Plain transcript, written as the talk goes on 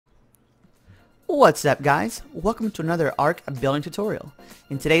What's up guys? Welcome to another Ark building tutorial.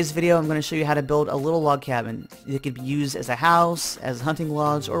 In today's video I'm going to show you how to build a little log cabin. It could be used as a house, as hunting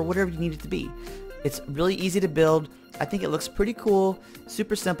lodge, or whatever you need it to be. It's really easy to build. I think it looks pretty cool,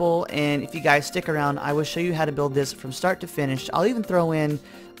 super simple, and if you guys stick around I will show you how to build this from start to finish. I'll even throw in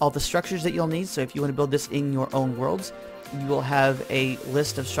all the structures that you'll need, so if you want to build this in your own worlds, you will have a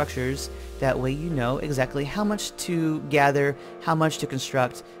list of structures. That way you know exactly how much to gather, how much to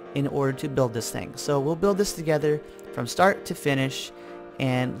construct in order to build this thing. So we'll build this together from start to finish,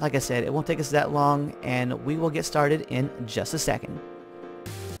 and like I said, it won't take us that long, and we will get started in just a second.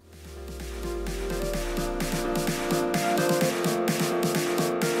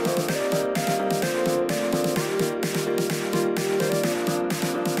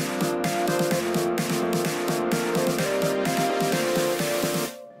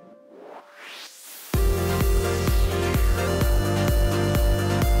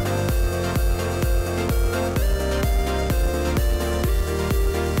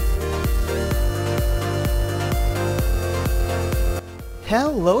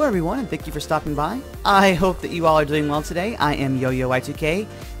 Hello everyone, and thank you for stopping by. I hope that you all are doing well today. I am YoYo2K,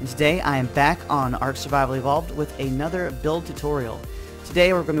 and today I am back on Ark Survival Evolved with another build tutorial.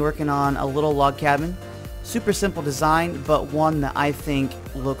 Today we're going to be working on a little log cabin. Super simple design, but one that I think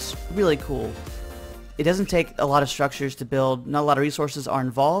looks really cool. It doesn't take a lot of structures to build, not a lot of resources are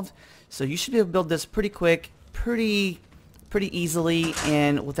involved, so you should be able to build this pretty quick, pretty easily,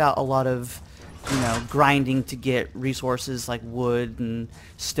 and without a lot of grinding to get resources like wood and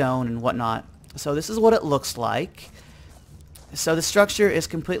stone and whatnot. So this is what it looks like. So the structure is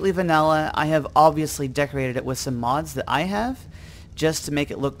completely vanilla. I have obviously decorated it with some mods that I have just to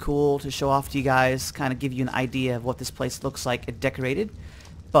make it look cool, to show off to you guys, kind of give you an idea of what this place looks like decorated.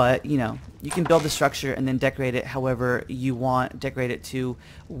 But you can build the structure and then decorate it however you want, decorate it to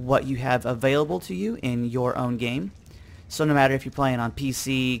what you have available to you in your own game. So no matter if you're playing on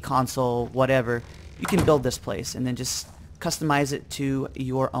PC, console, whatever, you can build this place and then just customize it to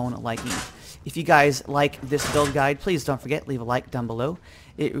your own liking. If you guys like this build guide, please don't forget, leave a like down below.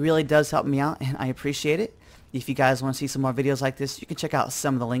 It really does help me out and I appreciate it. If you guys want to see some more videos like this, you can check out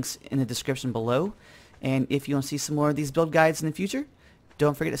some of the links in the description below. And if you want to see some more of these build guides in the future,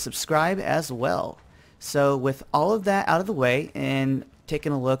 don't forget to subscribe as well. So with all of that out of the way and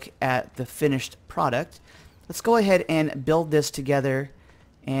taking a look at the finished product, let's go ahead and build this together,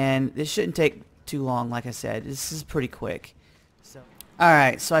 and this shouldn't take too long. Like I said, this is pretty quick.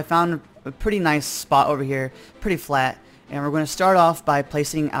 Alright, so I found a pretty nice spot over here, pretty flat, and we're going to start off by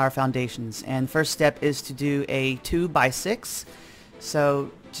placing our foundations. And first step is to do a 2x6. So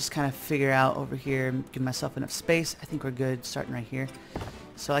just kind of figure out over here, give myself enough space. I think we're good starting right here.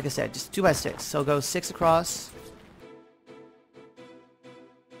 So like I said, just 2x6. So go 6 across.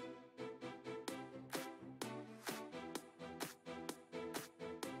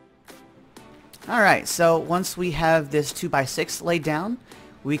 Alright, so once we have this 2x6 laid down,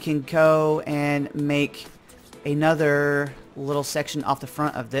 we can go and make another little section off the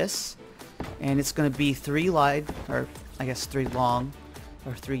front of this. And it's going to be 3 wide, or I guess 3 long,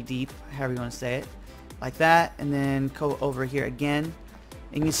 or 3 deep, however you want to say it. Like that, and then go over here again.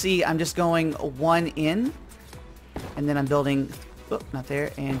 And you see I'm just going 1 in, and then I'm building, not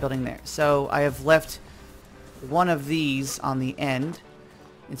there, and building there. So I have left one of these on the end.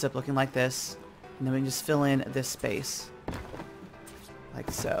 Ends up looking like this. And then we can just fill in this space, like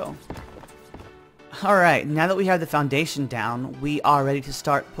so. Alright, now that we have the foundation down, we are ready to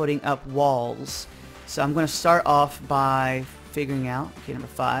start putting up walls. So I'm going to start off by figuring out, okay, number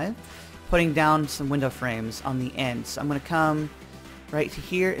 5, putting down some window frames on the end. So I'm going to come right to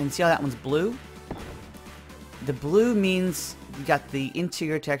here, and see how that one's blue? The blue means you got the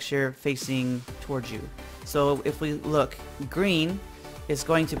interior texture facing towards you. So if we look, green is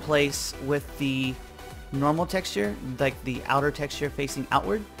going to place with the normal texture, like the outer texture facing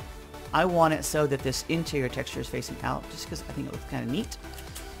outward. I want it so that this interior texture is facing out, just because I think it looks kind of neat.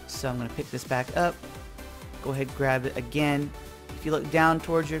 So I'm going to pick this back up, go ahead and grab it again. If you look down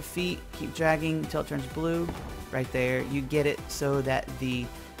towards your feet, keep dragging until it turns blue. Right there, you get it so that the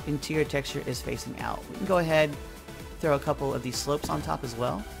interior texture is facing out. We can go ahead, throw a couple of these slopes on top as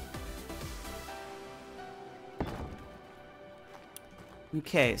well.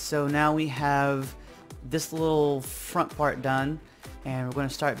 Okay, so now we have this little front part done, and we're going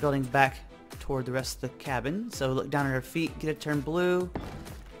to start building back toward the rest of the cabin. So look down at our feet, get it turned blue.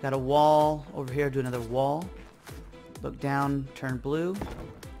 Got a wall over here, do another wall. Look down, turn blue.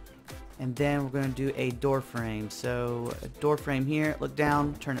 And then we're going to do a door frame. So a door frame here, look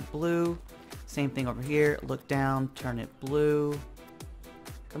down, turn it blue. Same thing over here, look down, turn it blue.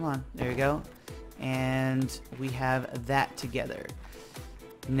 Come on, there you go. And we have that together.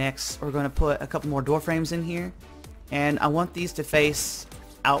 Next, we're going to put a couple more door frames in here. And I want these to face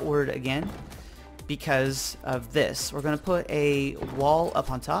outward again because of this. We're going to put a wall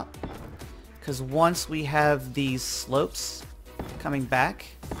up on top, because once we have these slopes coming back,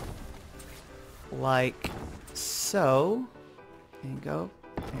 like so, and go,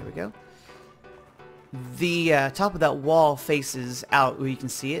 there we go. The top of that wall faces out where you can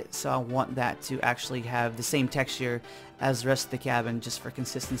see it, so I want that to actually have the same texture as the rest of the cabin, just for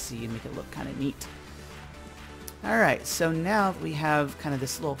consistency and make it look kind of neat. Alright, so now we have kind of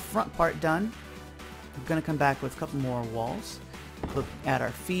this little front part done. I'm going to come back with a couple more walls. Look at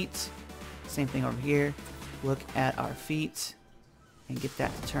our feet. Same thing over here. Look at our feet and get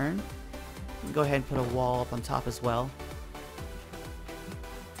that to turn. Go ahead and put a wall up on top as well.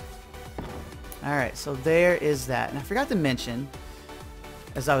 Alright, so there is that. And I forgot to mention,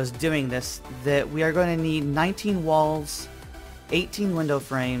 as I was doing this, that we are going to need 19 walls, 18 window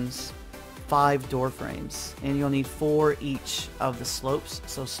frames, 5 door frames. And you'll need 4 each of the slopes.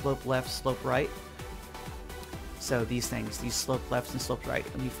 So slope left, slope right. So these things, these slope lefts and slope right.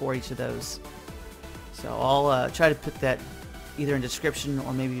 You'll need 4 each of those. So I'll try to put that either in description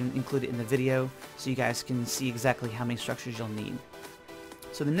or maybe include it in the video so you guys can see exactly how many structures you'll need.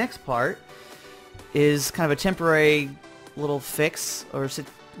 So the next part is kind of a temporary little fix, or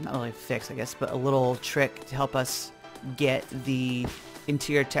not really a fix I guess, but a little trick to help us get the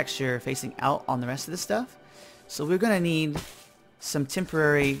interior texture facing out on the rest of the stuff. So we're going to need some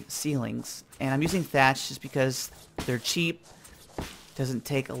temporary ceilings, and I'm using thatch just because they're cheap. Doesn't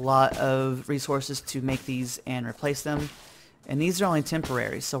take a lot of resources to make these and replace them, and these are only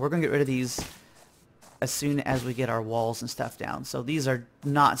temporary, so we're going to get rid of these as soon as we get our walls and stuff down. So these are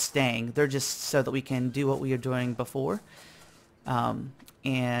not staying, they're just so that we can do what we were doing before.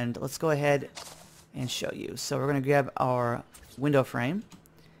 And let's go ahead and show you. So we're going to grab our window frame,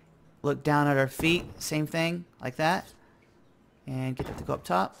 look down at our feet, same thing like that, and get that to go up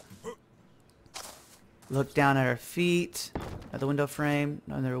top. Look down at our feet, at the window frame,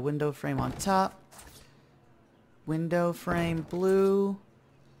 another window frame on top, window frame blue,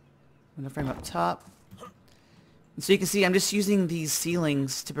 window frame up top. And so you can see I'm just using these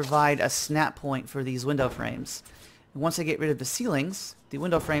ceilings to provide a snap point for these window frames. And once I get rid of the ceilings, the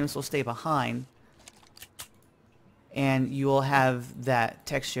window frames will stay behind, and you will have that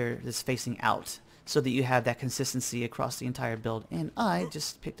texture that's facing out so that you have that consistency across the entire build. And I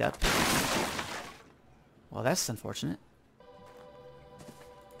just picked up, well, that's unfortunate.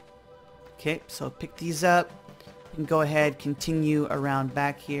 Okay, so pick these up. You can go ahead, continue around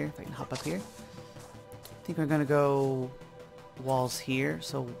back here. If I can hop up here. I think we're going to go walls here.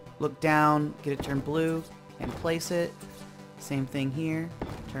 So look down, get it turned blue, and place it. Same thing here.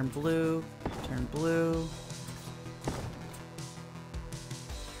 Turn blue, turn blue.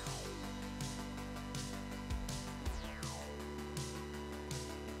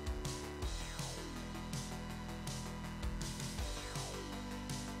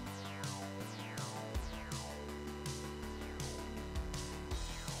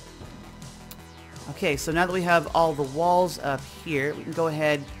 Okay, so now that we have all the walls up here, we can go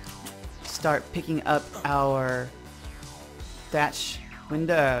ahead, start picking up our thatch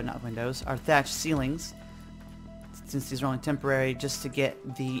our thatch ceilings, since these are only temporary, just to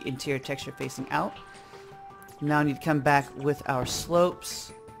get the interior texture facing out. Now we need to come back with our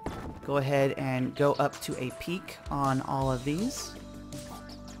slopes. Go ahead and go up to a peak on all of these,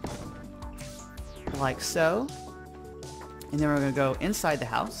 like so. And then we're going to go inside the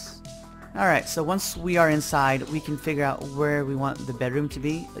house. Alright, so once we are inside, we can figure out where we want the bedroom to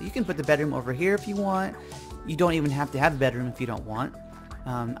be. You can put the bedroom over here if you want. You don't even have to have a bedroom if you don't want.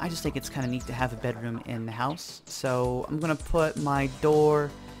 I just think it's kind of neat to have a bedroom in the house. So I'm going to put my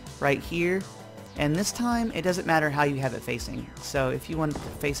door right here. And this time, it doesn't matter how you have it facing. So if you want to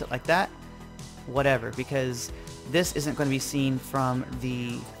face it like that, whatever, because this isn't going to be seen from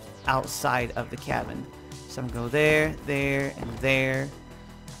the outside of the cabin. So I'm going to go there, there, and there.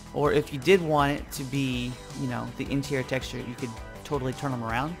 Or if you did want it to be, you know, the interior texture, you could totally turn them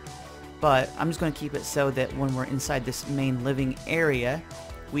around. But I'm just going to keep it so that when we're inside this main living area,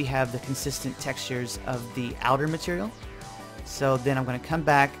 we have the consistent textures of the outer material. So then I'm going to come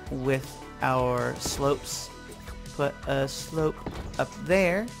back with our slopes, put a slope up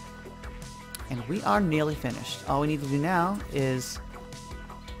there, and we are nearly finished. All we need to do now is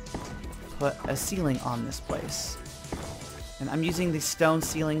put a ceiling on this place. And I'm using these stone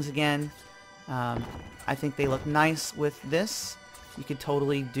ceilings again. I think they look nice with this. You could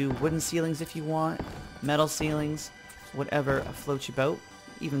totally do wooden ceilings if you want, metal ceilings, whatever floats your boat.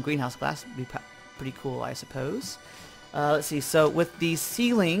 Even greenhouse glass would be pretty cool, I suppose. Let's see, so with these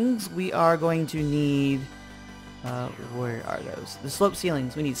ceilings, we are going to need, where are those? The slope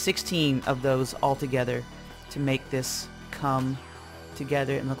ceilings, we need 16 of those all together to make this come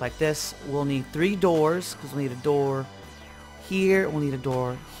together and look like this. We'll need 3 doors, because we'll need a door here, we'll need a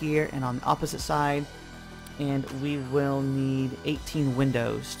door here, and on the opposite side, and we will need 18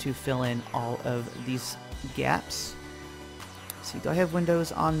 windows to fill in all of these gaps. Let's see, do I have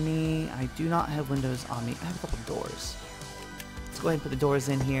windows on me? I do not have windows on me. I have a couple doors. Let's go ahead and put the doors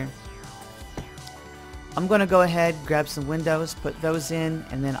in here. I'm going to go ahead, grab some windows, put those in,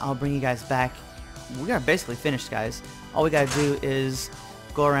 and then I'll bring you guys back. We are basically finished, guys. All we got to do is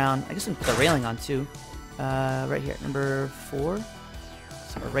go around. I guess we can put the railing on too. Right here, number 4.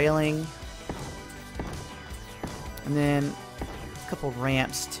 So a railing. And then a couple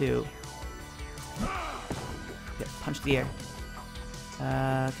ramps too. Yeah, punch the air.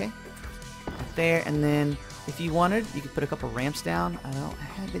 Okay. Right there, and then if you wanted, you could put a couple ramps down. I don't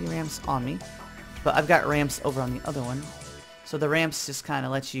have any ramps on me, but I've got ramps over on the other one. So the ramps just kind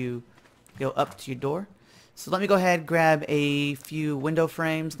of let you go up to your door. So let me go ahead, grab a few window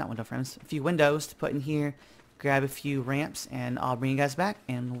frames, not window frames, a few windows to put in here, grab a few ramps, and I'll bring you guys back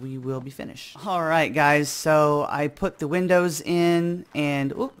and we will be finished. Alright guys, so I put the windows in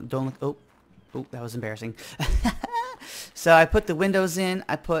and, oh, don't look, oh, that was embarrassing. So I put the windows in,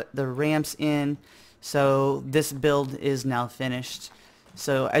 I put the ramps in, so this build is now finished.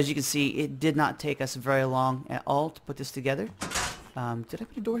 So as you can see, it did not take us very long at all to put this together. Did I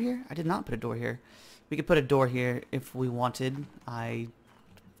put a door here? I did not put a door here. We could put a door here if we wanted. I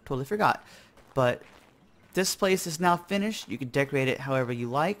totally forgot. But this place is now finished. You can decorate it however you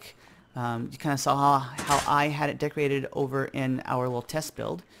like. You kind of saw how I had it decorated over in our little test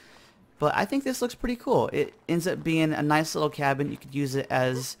build. But I think this looks pretty cool. It ends up being a nice little cabin. You could use it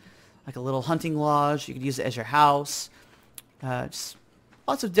as like a little hunting lodge. You could use it as your house. Just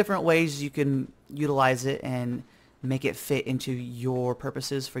lots of different ways you can utilize it and make it fit into your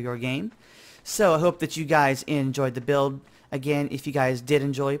purposes for your game. So I hope that you guys enjoyed the build. Again, if you guys did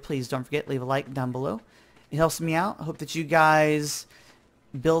enjoy, please don't forget, leave a like down below. It helps me out. I hope that you guys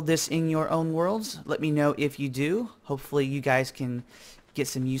build this in your own worlds. Let me know if you do. Hopefully you guys can get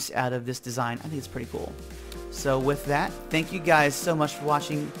some use out of this design. I think it's pretty cool. So with that, thank you guys so much for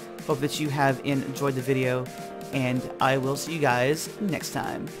watching. Hope that you have enjoyed the video, and I will see you guys next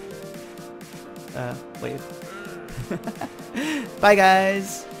time. Wave. Bye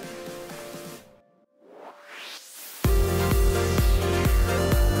guys.